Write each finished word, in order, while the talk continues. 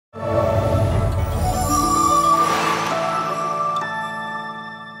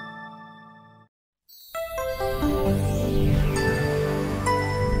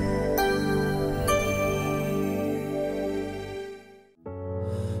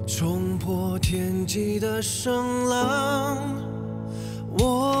冲破天际的声浪，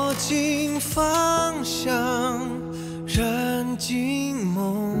握紧方向，燃尽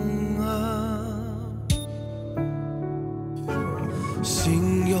梦啊！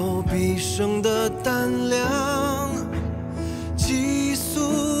心有必胜的胆量，急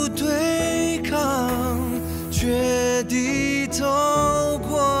速对抗，绝地透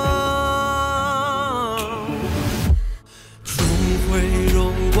光。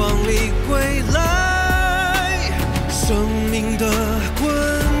 光里归来，生命的滚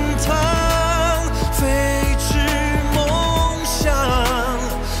烫，飞驰梦想，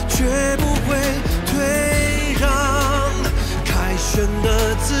绝不会退让。凯旋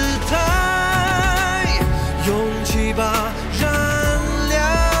的姿态，勇气把燃料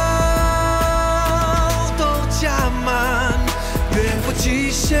都加满，越过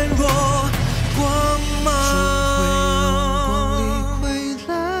极限若光芒。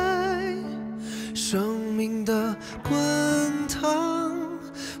 滚烫，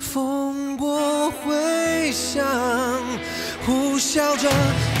风波回响，呼啸着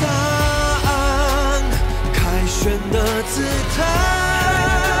答案。凯旋的姿态，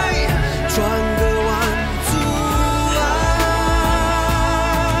转个弯，阻碍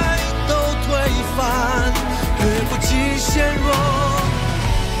都推翻，越过极限若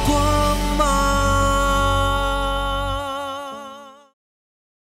光芒。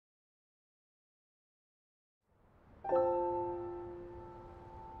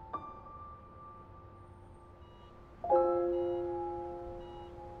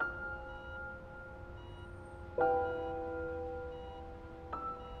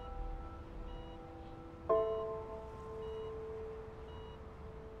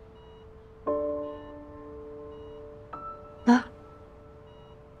 啊，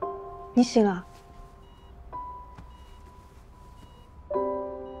你醒了？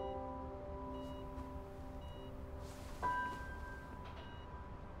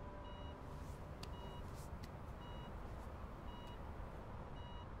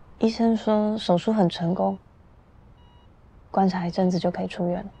医生说手术很成功，观察一阵子就可以出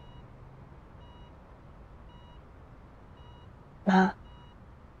院了。妈。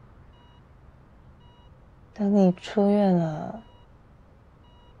 等你出院了，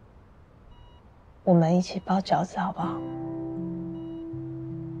我们一起包饺子好不好？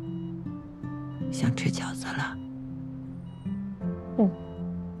想吃饺子了？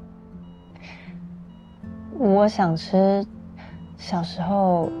我想吃小时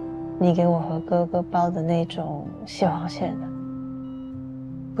候你给我和哥哥包的那种蟹黄馅的，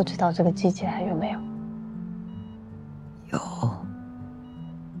不知道这个季节还有没有？有。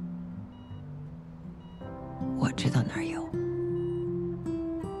 我知道哪儿有。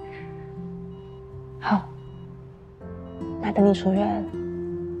好，那等你出院，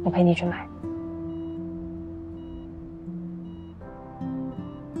我陪你去买。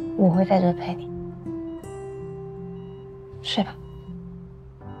我会在这陪你。睡吧。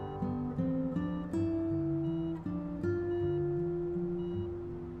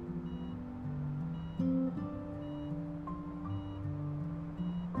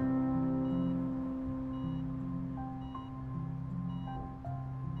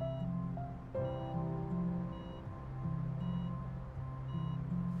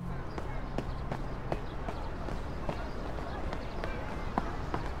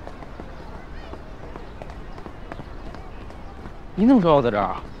你怎么知道我在这儿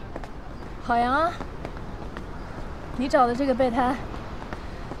啊？好呀，你找的这个备胎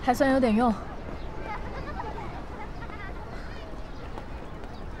还算有点用。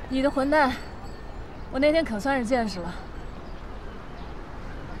你的混蛋，我那天可算是见识了。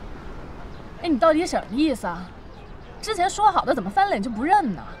哎，你到底什么意思啊？之前说好的怎么翻脸就不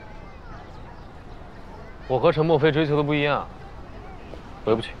认呢？我和陈墨菲追求的不一样，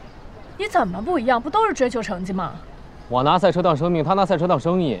回不去。你怎么不一样？不都是追求成绩吗？ 我拿赛车当生命，他拿赛车当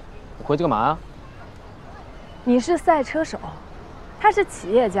生意，我回去干嘛呀？你是赛车手，他是企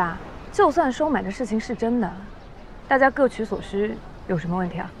业家，就算收买的事情是真的，大家各取所需，有什么问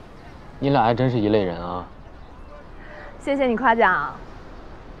题啊？你俩还真是一类人啊！谢谢你夸奖。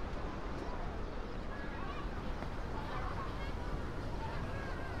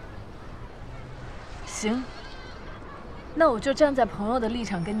行，那我就站在朋友的立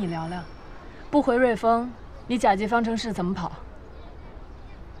场跟你聊聊，不回瑞丰。 你甲级方程式怎么跑？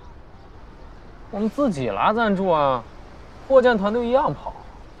我们自己拉赞助啊，货架团队一样跑。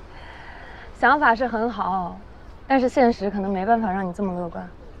想法是很好，但是现实可能没办法让你这么乐观。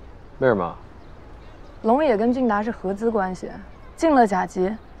为什么？龙野跟俊达是合资关系，进了甲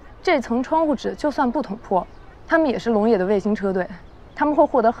级，这层窗户纸就算不捅破，他们也是龙野的卫星车队。他们会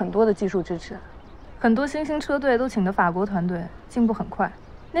获得很多的技术支持，很多新兴车队都请的法国团队，进步很快。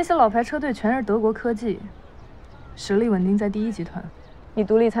那些老牌车队全是德国科技，实力稳定在第一集团。你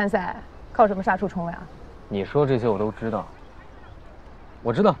独立参赛，靠什么杀出重围啊？你说这些我都知道。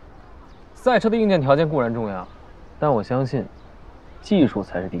我知道，赛车的硬件条件固然重要，但我相信，技术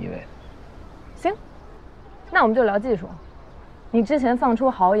才是第一位的。行，那我们就聊技术。你之前放出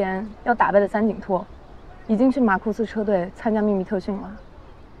豪言要打败的三井拓，已经去马库斯车队参加秘密特训了。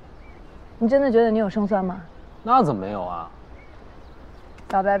你真的觉得你有胜算吗？那怎么没有啊？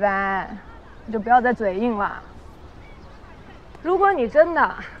小白白，你就不要再嘴硬了。如果你真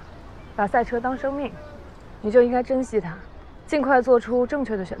的把赛车当生命，你就应该珍惜它，尽快做出正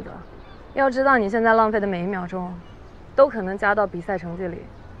确的选择。要知道，你现在浪费的每一秒钟，都可能加到比赛成绩里，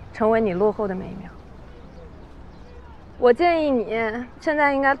成为你落后的每一秒。我建议你现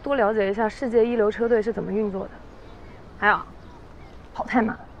在应该多了解一下世界一流车队是怎么运作的，还有，跑太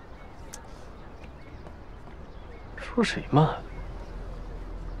慢了。说谁慢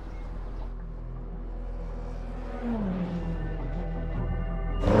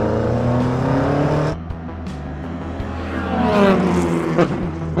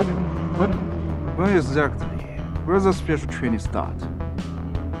？When exactly? Where does the special training start?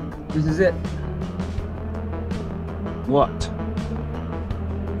 This is it. What?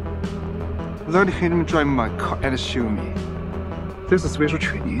 Let him drive my car and show me. This is special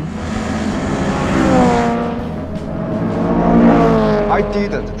training. I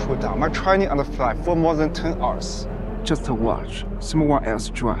didn't put down my training on the fly for more than 10 hours. Just to watch someone else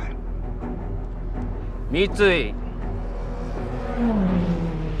drive. Mitsui.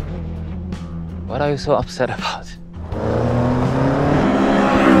 What are you so upset about?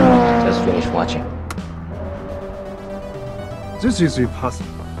 Just finish watching. This is impossible.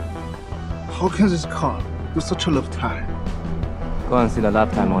 How can this car do such a lap time? Go and see the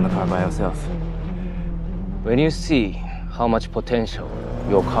lap time on the car by yourself. When you see how much potential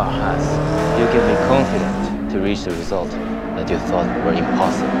your car has, you can be confident to reach the result that you thought were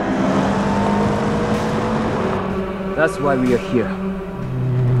impossible. That's why we are here.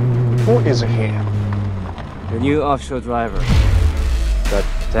 Who is here? The new offshore driver got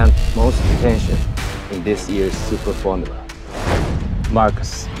 10th most attention in this year's Super Formula.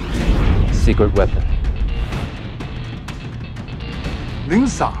 Marcus, secret weapon.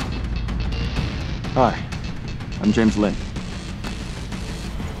 Lin-san. Hi, I'm James Lin.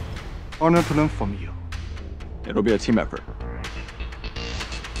 Honor to learn from you. It'll be a team effort.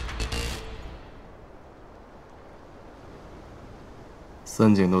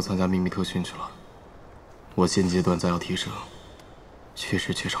 三井都参加秘密特训去了，我现阶段再要提升，确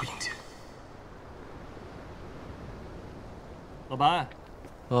实缺少硬件。老白，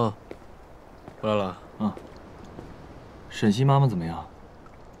回来了。沈溪妈妈怎么样？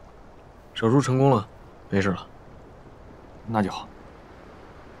手术成功了，没事了。那就好。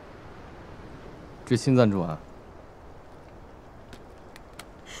这新赞助啊，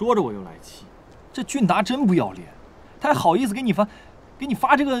说着我又来气，这俊达真不要脸，他还好意思给你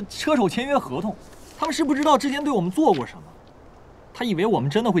发这个车手签约合同，他们是不知道之前对我们做过什么，他以为我们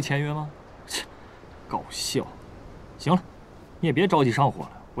真的会签约吗？切，搞笑。行了，你也别着急上火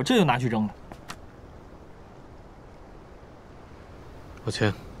了，我这就拿去扔了。我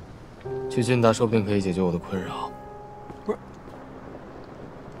签，去俊达说不定可以解决我的困扰。不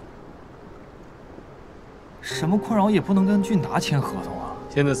是，什么困扰也不能跟俊达签合同啊！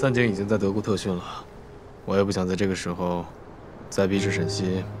现在三井已经在德国特训了，我也不想在这个时候再逼着沈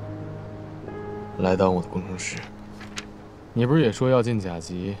溪来当我的工程师。你不是也说要进甲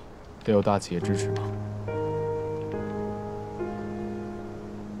级，得有大企业支持吗？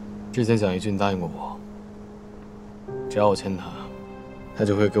之前蒋一俊答应过我，只要我签他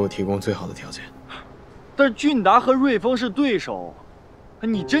就会给我提供最好的条件。但是俊达和瑞丰是对手，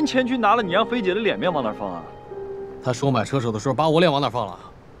你真签俊达了，你让菲姐的脸面往哪放啊？他收买车手的时候，把我脸往哪放了？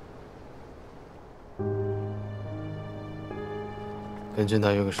跟俊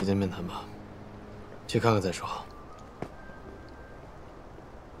达约个时间面谈吧，去看看再说。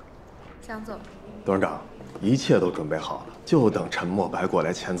江总，董事长，一切都准备好了，就等陈墨白过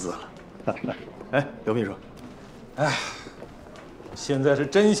来签字了。哎，刘秘书，哎，现在是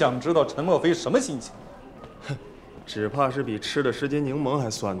真想知道陈墨飞什么心情。只怕是比吃了10斤柠檬还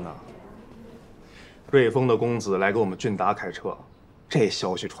酸呢。瑞丰的公子来给我们俊达开车，这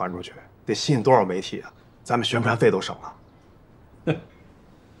消息传出去，得吸引多少媒体啊？咱们宣传费都省了。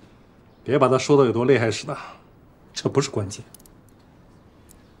别把他说的有多厉害似的，这不是关键。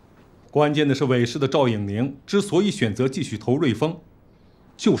关键的是韦氏的赵颖宁之所以选择继续投瑞丰，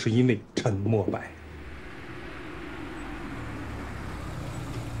就是因为陈墨白。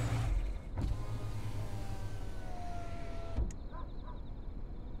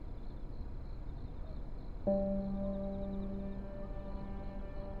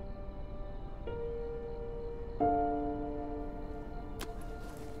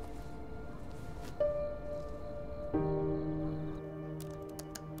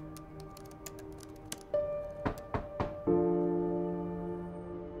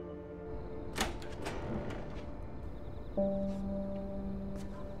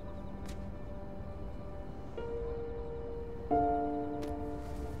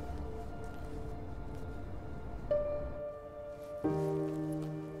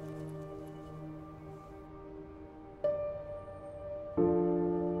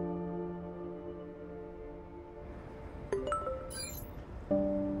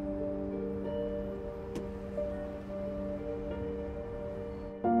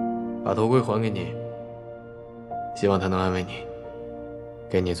把头盔还给你，希望它能安慰你，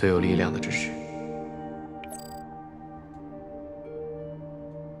给你最有力量的支持。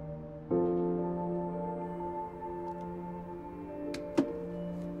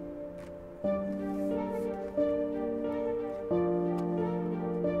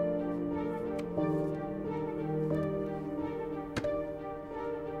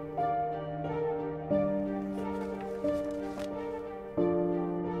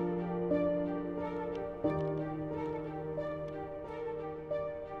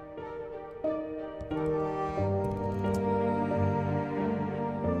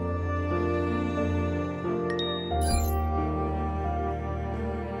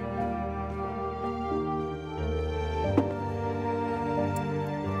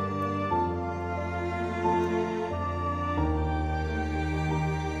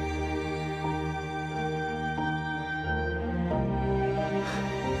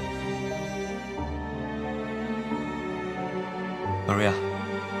老瑞啊，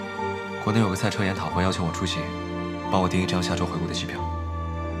国内有个赛车研讨会，邀请我出席，帮我订一张下周回国的机票。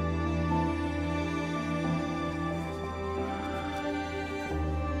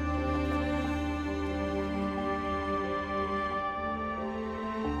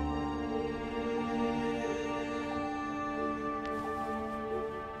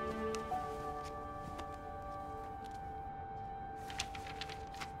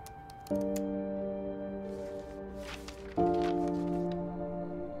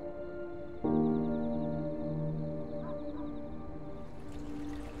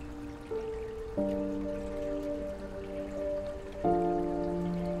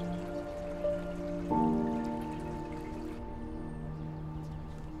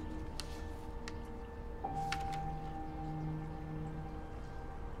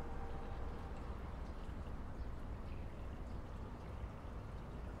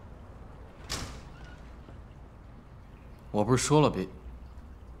我不是说了别……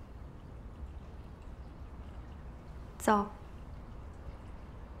走。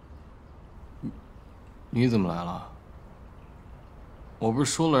你怎么来了？我不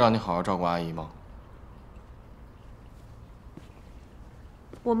是说了让你好好照顾阿姨吗？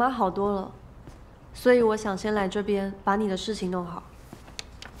我妈好多了，所以我想先来这边把你的事情弄好。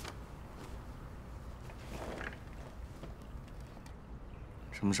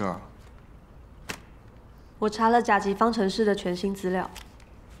什么事儿？我查了甲级方程式的全新资料，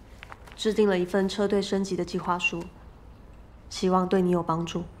制定了一份车队升级的计划书，希望对你有帮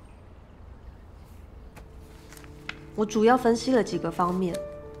助。我主要分析了几个方面，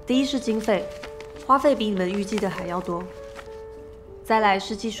第一是经费，花费比你们预计的还要多；再来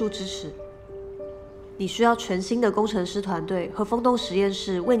是技术支持，你需要全新的工程师团队和风洞实验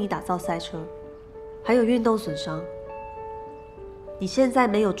室为你打造赛车，还有运动损伤。你现在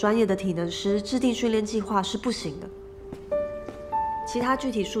没有专业的体能师制定训练计划是不行的。其他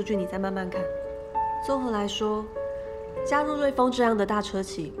具体数据你再慢慢看。综合来说，加入瑞丰这样的大车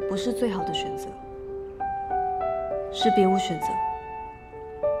企不是最好的选择，是别无选择。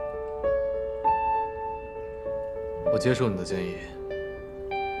我接受你的建议。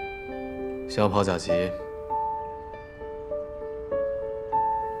想要跑甲级，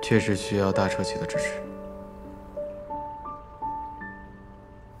确实需要大车企的支持。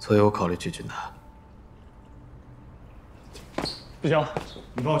所以我考虑去俊达。不行，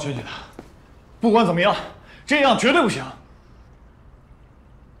你帮我劝劝他。不管怎么样，这样绝对不行。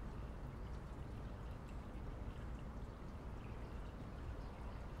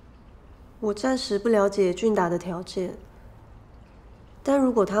我暂时不了解俊达的条件，但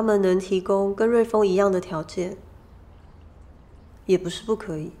如果他们能提供跟瑞丰一样的条件，也不是不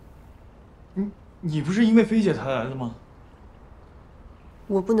可以。你不是因为菲姐才来的吗？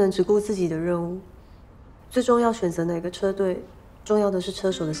我不能只顾自己的任务，最重要选择哪个车队，重要的是车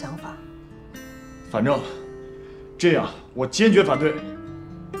手的想法。反正这样，我坚决反对。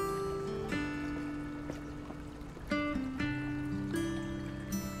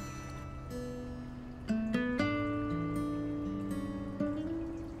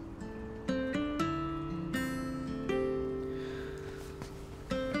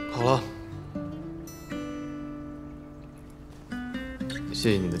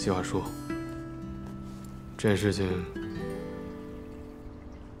谢谢你的计划书。这件事情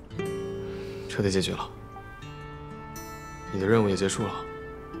彻底解决了，你的任务也结束了。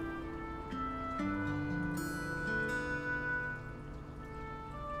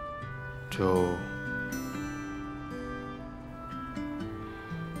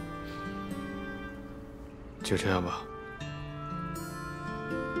就这样吧。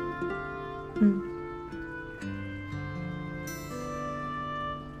嗯。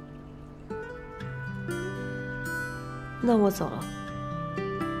那我走了。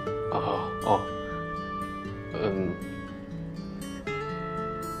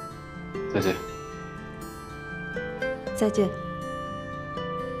再见。再见。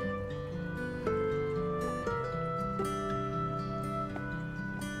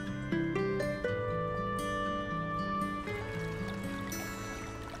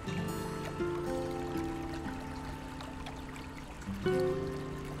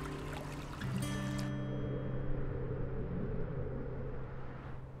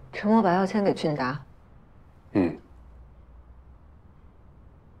陈墨白要签给俊达。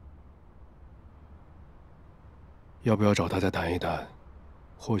要不要找他再谈一谈？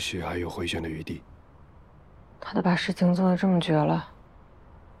或许还有回旋的余地。他都把事情做得这么绝了，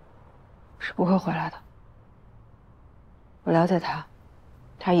是不会回来的。我了解他，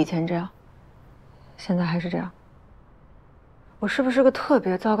他以前这样，现在还是这样。我是不是个特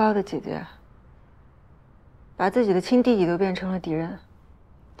别糟糕的姐姐？把自己的亲弟弟都变成了敌人？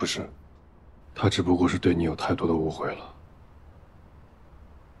不是，他只不过是对你有太多的误会了。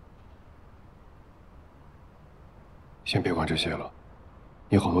先别管这些了，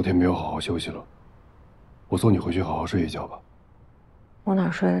你好多天没有好好休息了，我送你回去好好睡一觉吧。我哪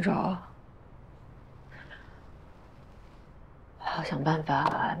睡得着啊？还要想办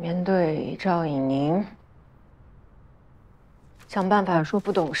法面对赵颖宁，想办法说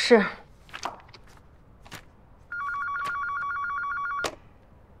不懂事。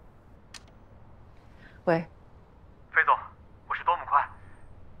喂，飞总，我是多么快。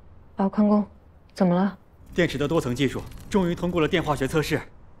宽工，怎么了？电池的多层技术终于通过了电化学测试，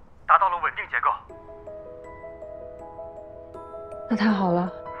达到了稳定结构。那太好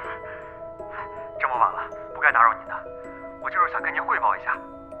了。这么晚了，不该打扰您的，我就是想跟您汇报一下，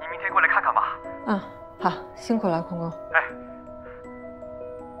您明天过来看看吧。好，辛苦了，空工。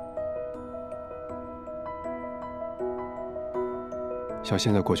想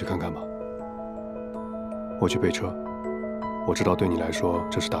现在过去看看吧。我去备车，我知道对你来说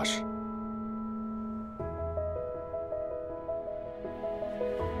这是大事。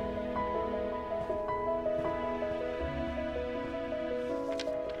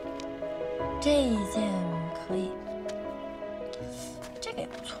这一件可以，这个也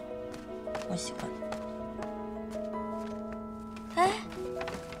不错，我喜欢。哎，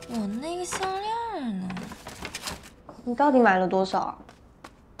我那个项链呢？你到底买了多少啊？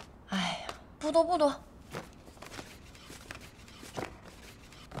哎呀，不多不多。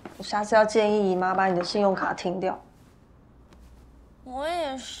我下次要建议姨妈把你的信用卡停掉。我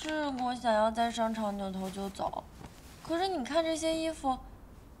也试过想要在商场扭头就走，可是你看这些衣服。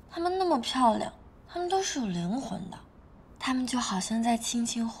她们那么漂亮，她们都是有灵魂的，她们就好像在轻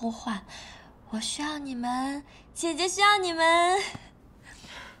轻呼唤：“我需要你们，姐姐需要你们。”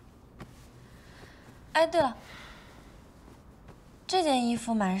哎，对了，这件衣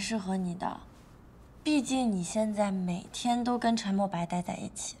服蛮适合你的，毕竟你现在每天都跟陈墨白待在一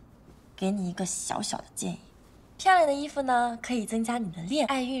起。给你一个小小的建议，漂亮的衣服呢，可以增加你的恋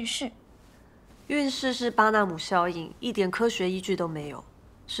爱运势。运势是巴纳姆效应，一点科学依据都没有。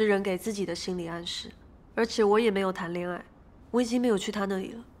是人给自己的心理暗示，而且我也没有谈恋爱，我已经没有去他那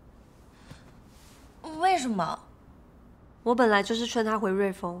里了。为什么？我本来就是劝他回瑞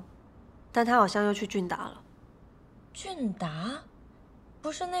丰，但他好像又去俊达了。俊达，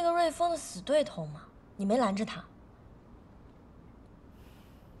不是那个瑞丰的死对头吗？你没拦着他？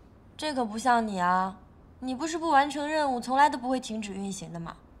这可不像你啊，你不是不完成任务从来都不会停止运行的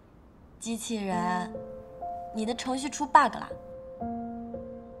吗？机器人，你的程序出 bug 了。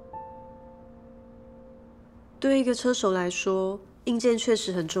对一个车手来说，硬件确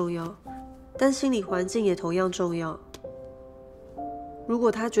实很重要，但心理环境也同样重要。如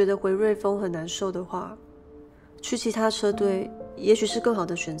果他觉得回瑞丰很难受的话，去其他车队也许是更好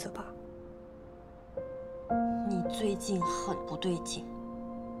的选择吧。你最近很不对劲，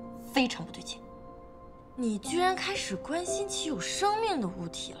非常不对劲。你居然开始关心起有生命的物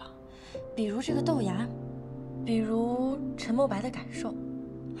体了，比如这个豆芽，比如陈墨白的感受，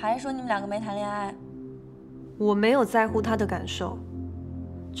还说你们两个没谈恋爱。我没有在乎他的感受，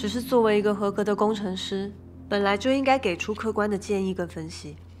只是作为一个合格的工程师，本来就应该给出客观的建议跟分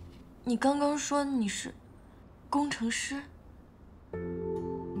析。你刚刚说你是工程师？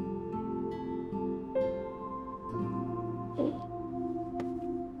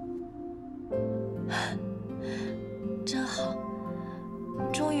真好，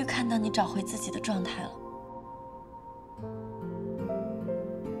终于看到你找回自己的状态了。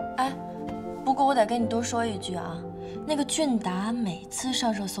哎，不过我得跟你多说一句啊，那个俊达每次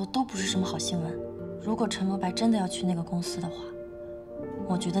上热搜都不是什么好新闻。如果陈墨白真的要去那个公司的话，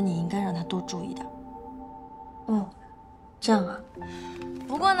我觉得你应该让他多注意点。哦，这样啊。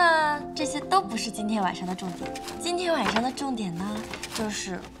不过呢，这些都不是今天晚上的重点。今天晚上的重点呢，就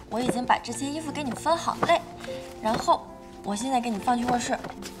是我已经把这些衣服给你分好类，然后我现在给你放去卧室，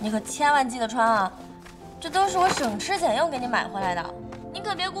你可千万记得穿啊！这都是我省吃俭用给你买回来的，你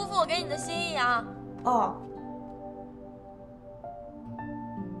可别辜负我给你的心意啊！哦。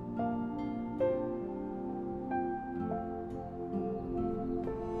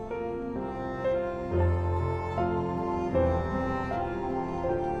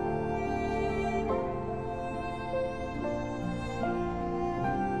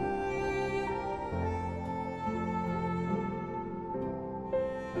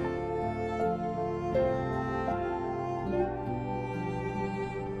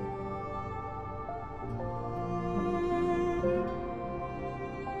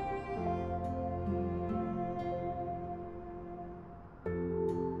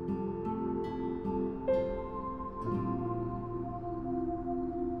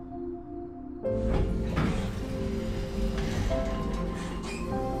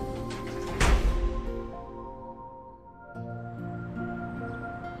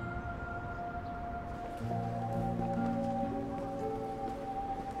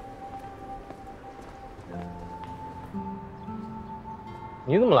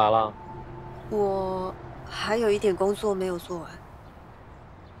你怎么来了？我还有一点工作没有做完。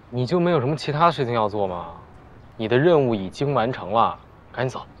你就没有什么其他事情要做吗？你的任务已经完成了，赶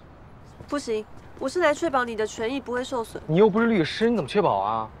紧走。不行，我是来确保你的权益不会受损。你又不是律师，你怎么确保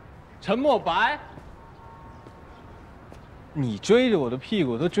啊？陈墨白，你追着我的屁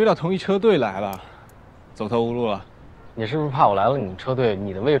股都追到同一车队来了，走投无路了。你是不是怕我来了你们车队，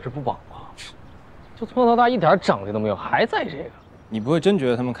你的位置不保啊？就从小到大一点长进都没有，还在这个？你不会真觉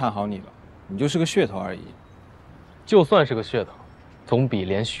得他们看好你吧？你就是个噱头而已。就算是个噱头，总比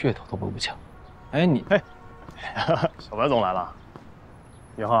连噱头都不如强。哎，你嘿，小白总来了。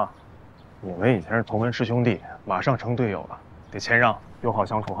以后你们以前是同门师兄弟，马上成队友了，得谦让，友好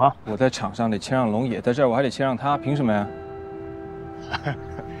相处哈。我在场上得谦让龙野，在这儿我还得谦让他，凭什么呀？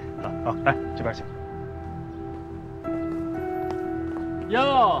来这边请。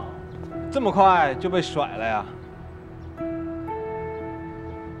哟，这么快就被甩了呀？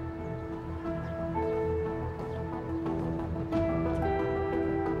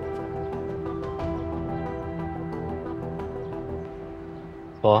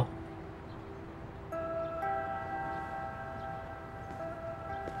走。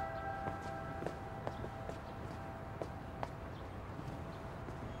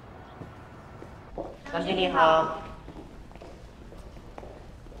小姐你好。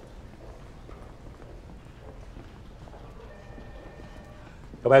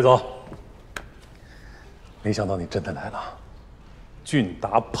小白总，没想到你真的来了，俊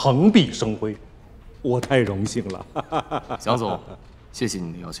达蓬荜生辉，我太荣幸了。蒋总，谢谢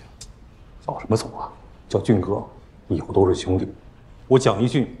你的邀请。叫什么总啊？叫俊哥，以后都是兄弟。我蒋一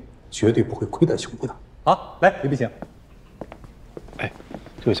俊绝对不会亏待兄弟的。好，来，别请。哎，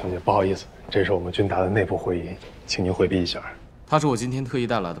这位小姐，不好意思，这是我们俊达的内部会议，请您回避一下。他是我今天特意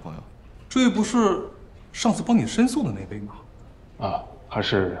带来的朋友。这不是上次帮你申诉的那位吗？啊，他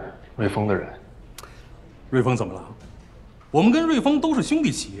是瑞丰的人。瑞丰怎么了？我们跟瑞丰都是兄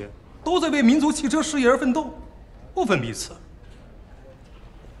弟企业，都在为民族汽车事业而奋斗，不分彼此。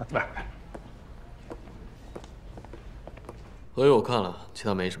来，合约我看了，其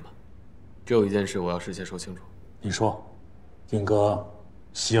他没什么，只有一件事我要事先说清楚。你说，金哥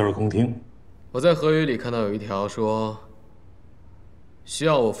洗耳恭听。我在合约里看到有一条说，需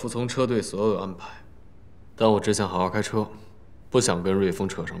要我服从车队所有安排，但我只想好好开车，不想跟瑞丰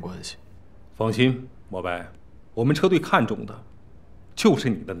扯上关系。放心，墨白，我们车队看重的就是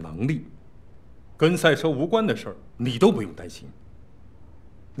你的能力，跟赛车无关的事儿你都不用担心。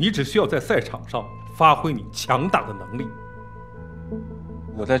你只需要在赛场上发挥你强大的能力。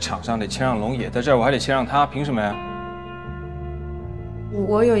我在场上得谦让龙野，在这儿我还得谦让他，凭什么呀？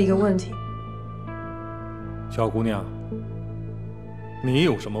我有一个问题，小姑娘，你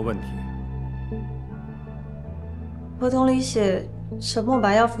有什么问题？合同里写陈墨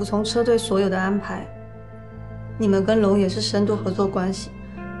白要服从车队所有的安排，你们跟龙野是深度合作关系，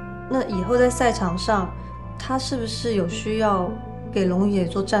那以后在赛场上，他是不是有需要给龙野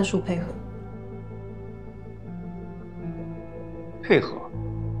做战术配合？配合？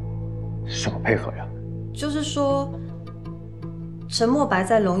什么配合呀？就是说，陈墨白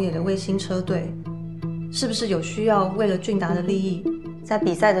在龙野的卫星车队，是不是有需要为了俊达的利益，在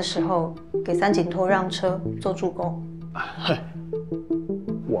比赛的时候给三井拓让车做助攻？嗨，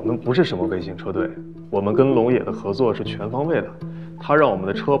我们不是什么卫星车队，我们跟龙野的合作是全方位的，他让我们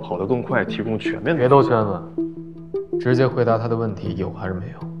的车跑得更快，提供全面的。别兜圈子，直接回答他的问题，有还是没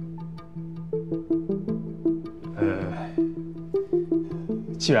有？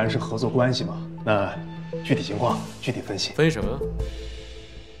既然是合作关系嘛，那具体情况具体分析。分析什么？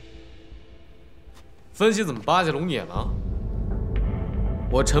分析怎么巴结龙野呢？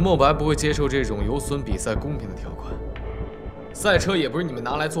我陈墨白不会接受这种有损比赛公平的条款。赛车也不是你们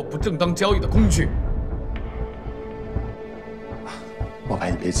拿来做不正当交易的工具。墨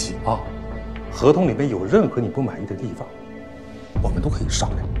白，你别急啊，合同里面有任何你不满意的地方，我们都可以商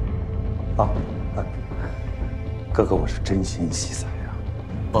量。啊，哥哥，我是真心惜才呀。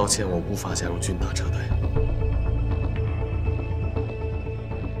抱歉，我无法加入俊达车队。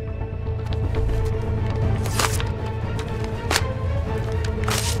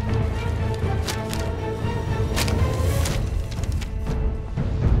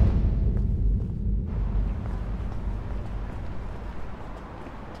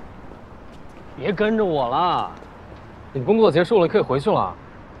别跟着我了，你工作结束了，可以回去了。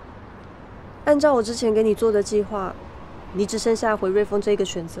按照我之前给你做的计划，你只剩下回瑞丰这个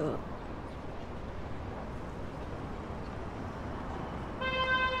选择了。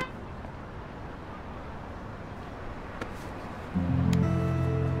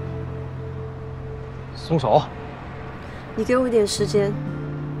松手！你给我一点时间，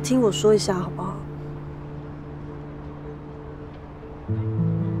听我说一下好不好？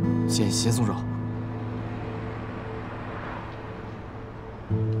先松手。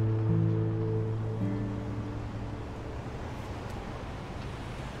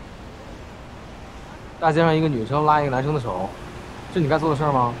大街上一个女生拉一个男生的手，是你该做的事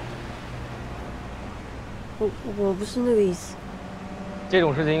儿吗？我不是那个意思。这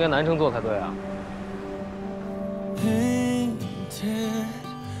种事情应该男生做才对啊。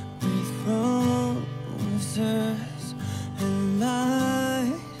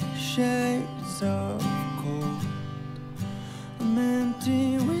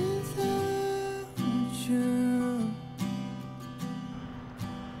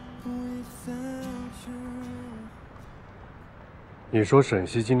你说沈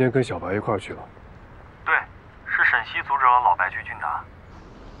溪今天跟小白一块儿去了？对，是沈溪阻止了老白去俊达。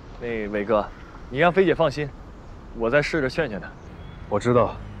那伟哥，你让菲姐放心，我再试着劝劝她。我知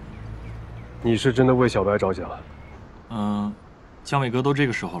道，你是真的为小白着想了。江伟哥，都这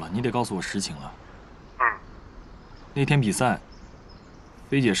个时候了，你得告诉我实情了。嗯。那天比赛，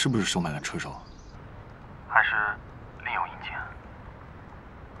菲姐是不是收买了车手？还是另有隐情？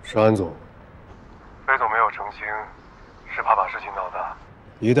是安总。飞总没有澄清，是怕把事情闹大。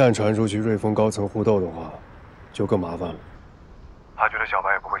一旦传出去瑞丰高层互斗的话，就更麻烦了。他觉得小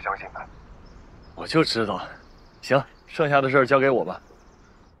白也不会相信他。我就知道。行，剩下的事儿交给我吧。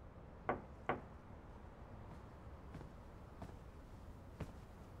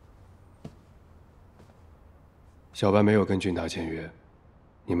小白没有跟俊达签约，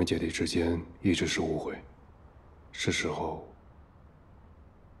你们姐弟之间一直是误会，是时候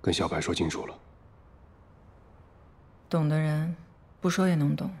跟小白说清楚了。懂的人不说也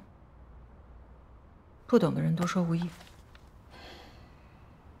能懂，不懂的人多说无益。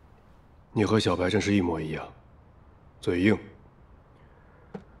你和小白真是一模一样，嘴硬。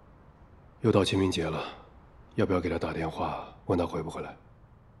又到清明节了，要不要给他打电话问他回不回来？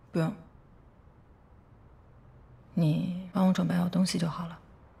不用，你帮我准备好东西就好了。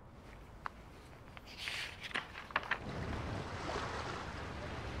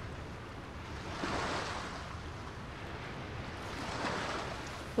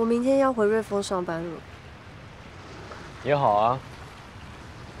我明天要回瑞丰上班了。你好啊。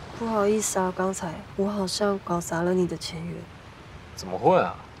不好意思啊，刚才我好像搞砸了你的签约。怎么会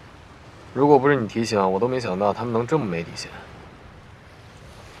啊？如果不是你提醒，我都没想到他们能这么没底线。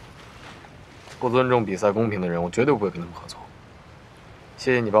不尊重比赛公平的人，我绝对不会跟他们合作。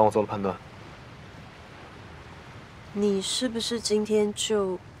谢谢你帮我做了判断。你是不是今天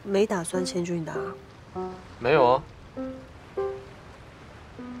就没打算签俊达？没有啊。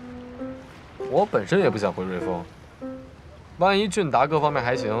我本身也不想回瑞丰，万一俊达各方面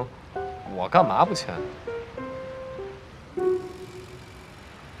还行，我干嘛不签？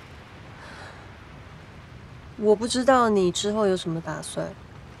我不知道你之后有什么打算，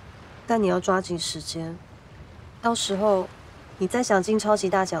但你要抓紧时间，到时候你再想进超级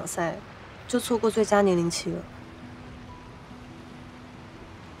大奖赛，就错过最佳年龄期了。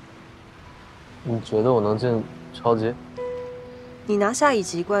你觉得我能进超级？你拿下乙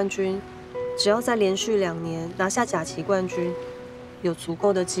级冠军，只要再连续2年拿下甲级冠军，有足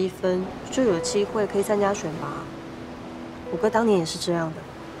够的积分，就有机会可以参加选拔。我哥当年也是这样的。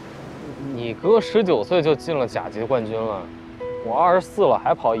你哥19岁就进了甲级冠军了，我24了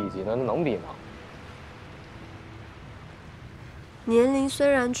还跑乙级呢，那能比吗？年龄虽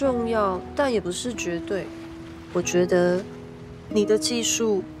然重要，但也不是绝对。我觉得你的技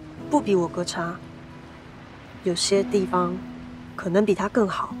术不比我哥差，有些地方可能比他更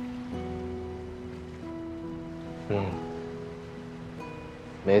好。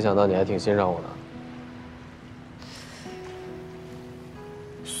没想到你还挺欣赏我的。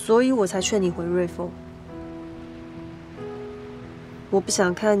所以我才劝你回瑞丰。我不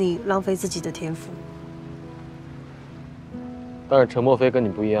想看你浪费自己的天赋。但是陈墨菲跟你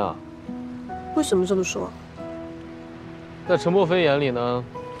不一样。为什么这么说？在陈墨菲眼里呢，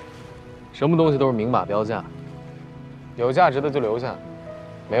什么东西都是明码标价，有价值的就留下，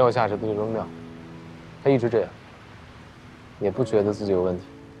没有价值的就扔掉。他一直这样，也不觉得自己有问题。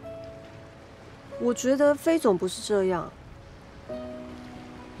我觉得飞总不是这样。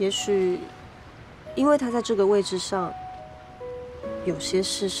也许，因为他在这个位置上，有些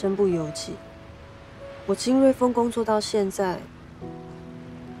事身不由己。我进瑞丰工作到现在，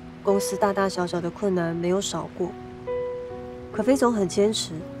公司大大小小的困难没有少过。可飞总很坚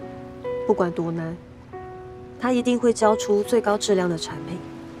持，不管多难，他一定会交出最高质量的产品。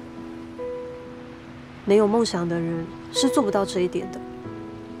没有梦想的人是做不到这一点的。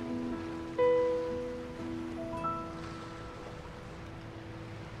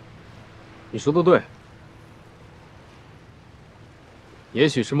你说的对，也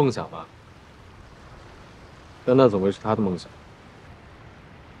许是梦想吧，但那总归是他的梦想。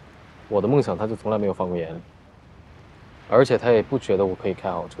我的梦想他就从来没有放过眼里，而且他也不觉得我可以开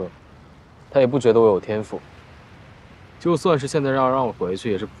好车，他也不觉得我有天赋。就算是现在让我回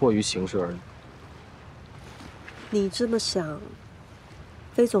去，也是迫于形势而已。你这么想，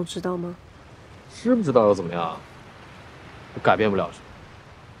飞总知道吗？知不知道又怎么样？我改变不了什么。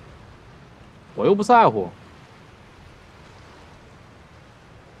我又不在乎。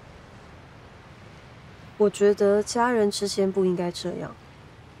我觉得家人之间不应该这样。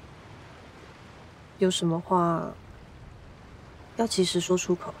有什么话要及时说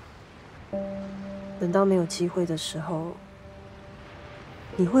出口。等到没有机会的时候，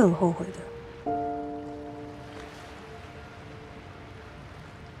你会很后悔的。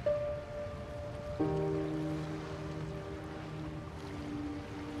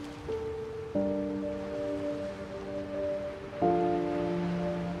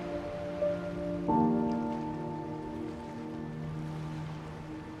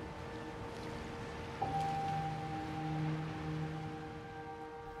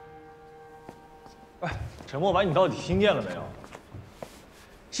陈墨白，你到底听见了没有？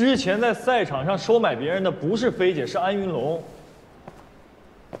之前在赛场上收买别人的不是菲姐，是安云龙。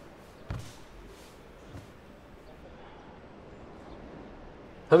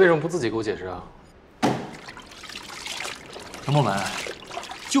他为什么不自己给我解释啊？陈墨白，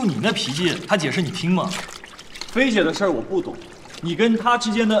就你那脾气，他解释你听吗？菲姐的事儿我不懂，你跟她之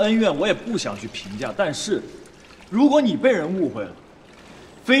间的恩怨我也不想去评价。但是，如果你被人误会了，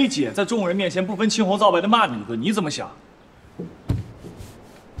菲姐在众人面前不分青红皂白的骂你一顿，你怎么想？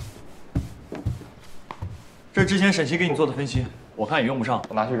这是之前沈溪给你做的分析，我看也用不上，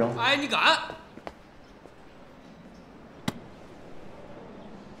我拿去扔。哎，你敢！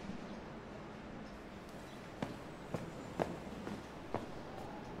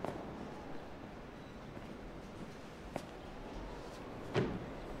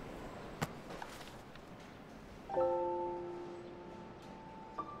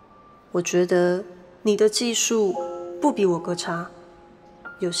我觉得你的技术不比我哥差，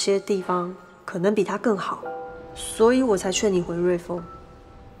有些地方可能比他更好，所以我才劝你回瑞丰。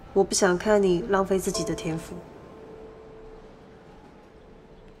我不想看你浪费自己的天赋。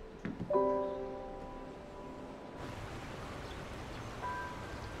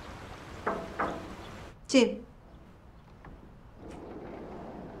进，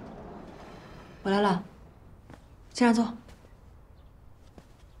我来了，进来坐。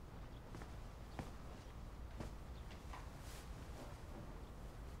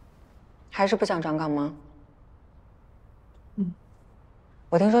还是不想转岗吗？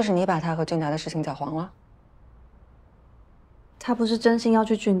我听说是你把他和俊达的事情搅黄了。他不是真心要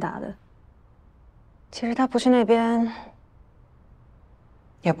去俊达的，其实他不去那边，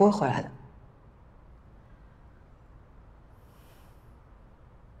也不会回来的。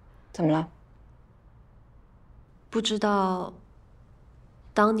怎么了？不知道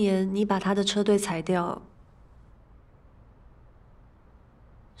当年你把他的车队裁掉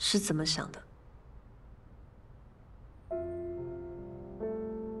是怎么想的？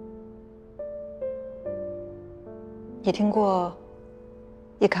你听过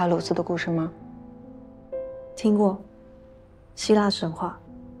伊卡鲁斯的故事吗？听过，希腊神话。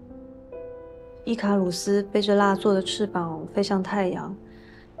伊卡鲁斯背着蜡做的翅膀飞向太阳，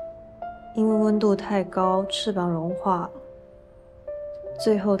因为温度太高，翅膀融化，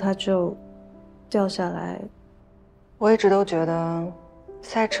最后他就掉下来。我一直都觉得，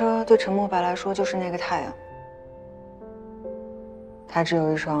赛车对陈墨白来说就是那个太阳，他只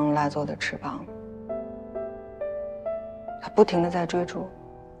有一双蜡做的翅膀，他不停地在追逐。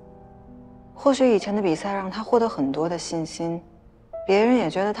或许以前的比赛让他获得很多的信心，别人也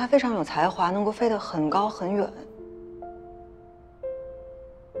觉得他非常有才华，能够飞得很高很远。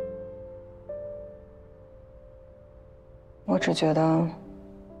我只觉得，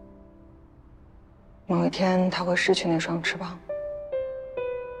某一天他会失去那双翅膀，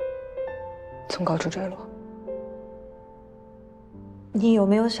从高处坠落。你有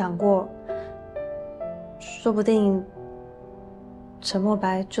没有想过，说不定陈墨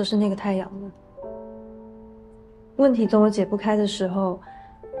白就是那个太阳呢？问题总有解不开的时候，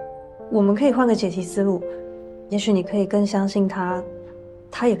我们可以换个解题思路。也许你可以更相信他，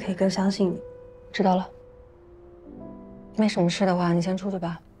他也可以更相信你。知道了。没什么事的话，你先出去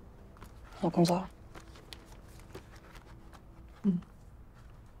吧，我工作了。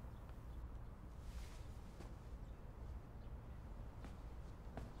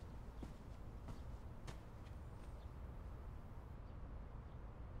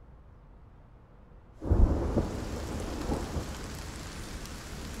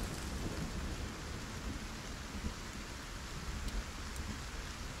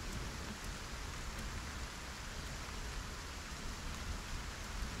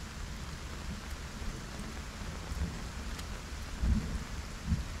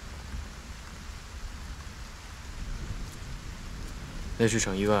那是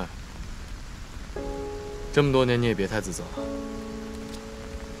场意外，这么多年你也别太自责了。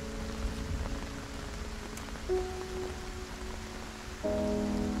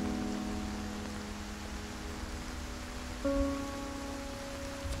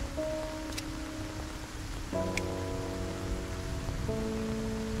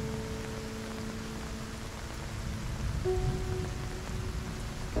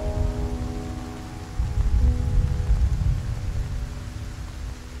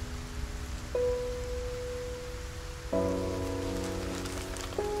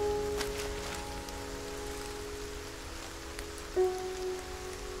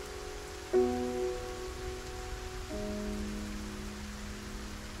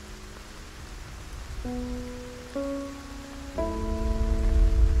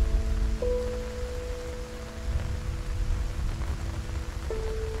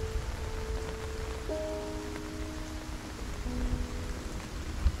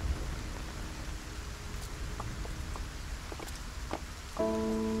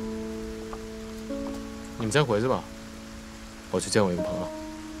你们先回去吧，我去见我一个朋友。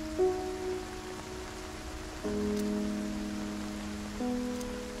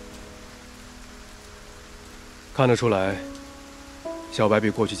看得出来，小白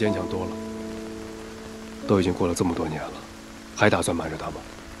比过去坚强多了。都已经过了这么多年了，还打算瞒着他吗？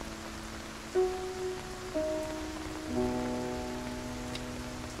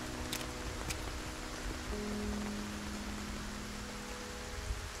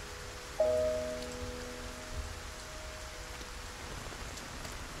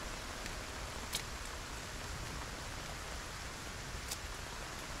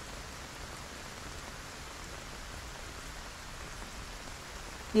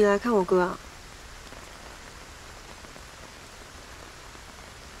你来看我哥啊？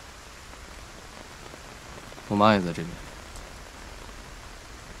我妈也在这边。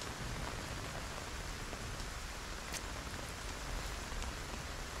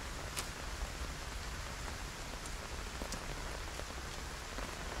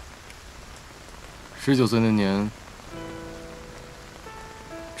19岁那年，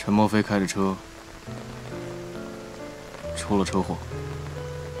陈墨飞开着车出了车祸。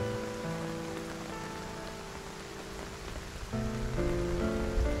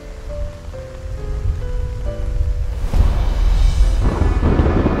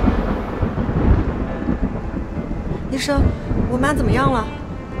医生，我妈怎么样了？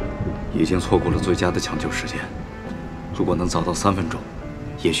已经错过了最佳的抢救时间。如果能早到3分钟，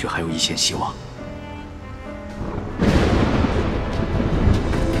也许还有一线希望。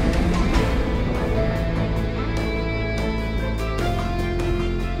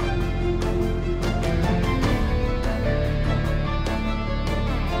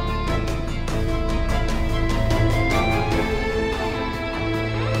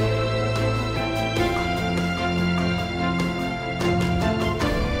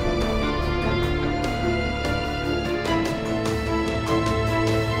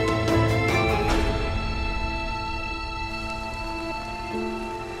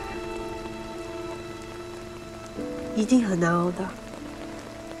一定很难熬的。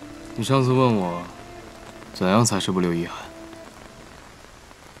你上次问我，怎样才是不留遗憾？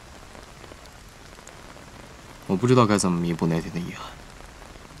我不知道该怎么弥补那天的遗憾。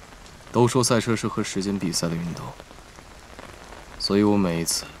都说赛车是和时间比赛的运动，所以我每一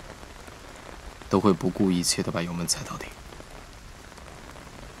次都会不顾一切地把油门踩到底，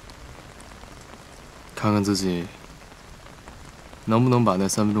看看自己能不能把那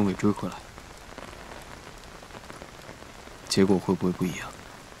3分钟给追回来。结果会不会不一样？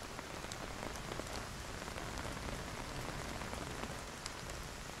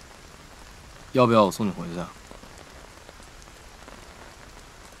要不要我送你回家？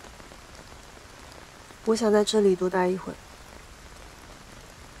我想在这里多待一会儿。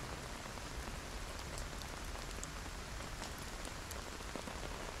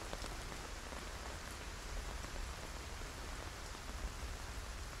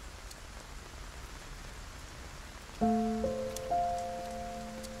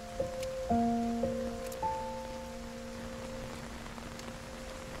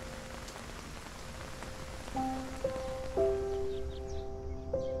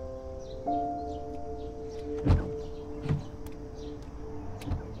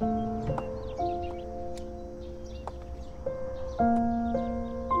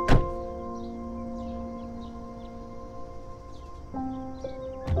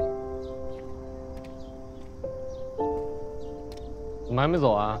怎么还没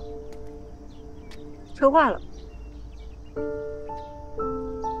走啊？车坏了。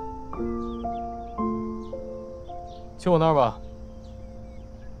去我那儿吧，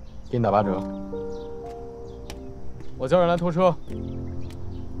给你打8折。我叫人来拖车。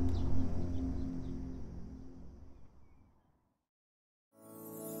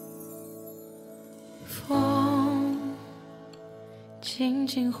风轻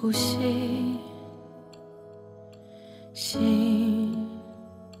轻呼吸，心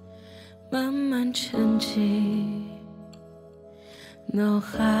慢慢沉寂，脑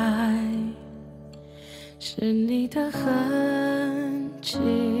海是你的痕迹，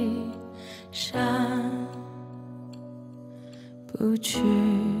删不去。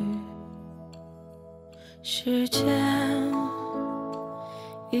时间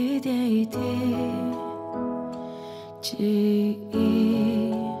一点一滴，记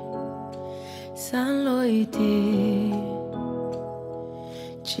忆散落一地，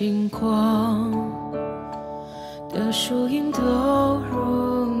金光的树影都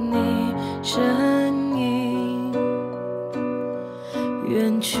如你身影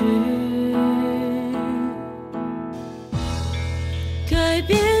远去，改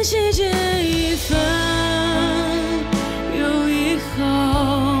变细节一分又一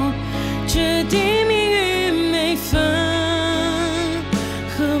毫，决定命运每分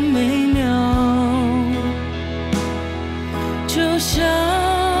和每秒，就像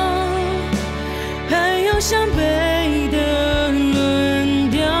还有向北的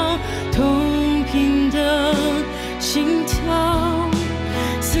轮调，同频的心跳，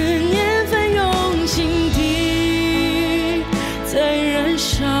思念翻涌心底，在燃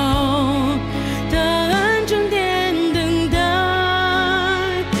烧，答案终点等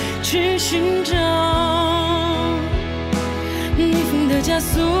待去寻找，逆风的加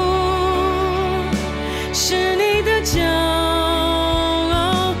速是你的骄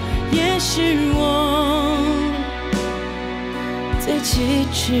傲，也是我最极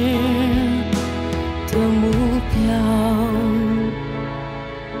致。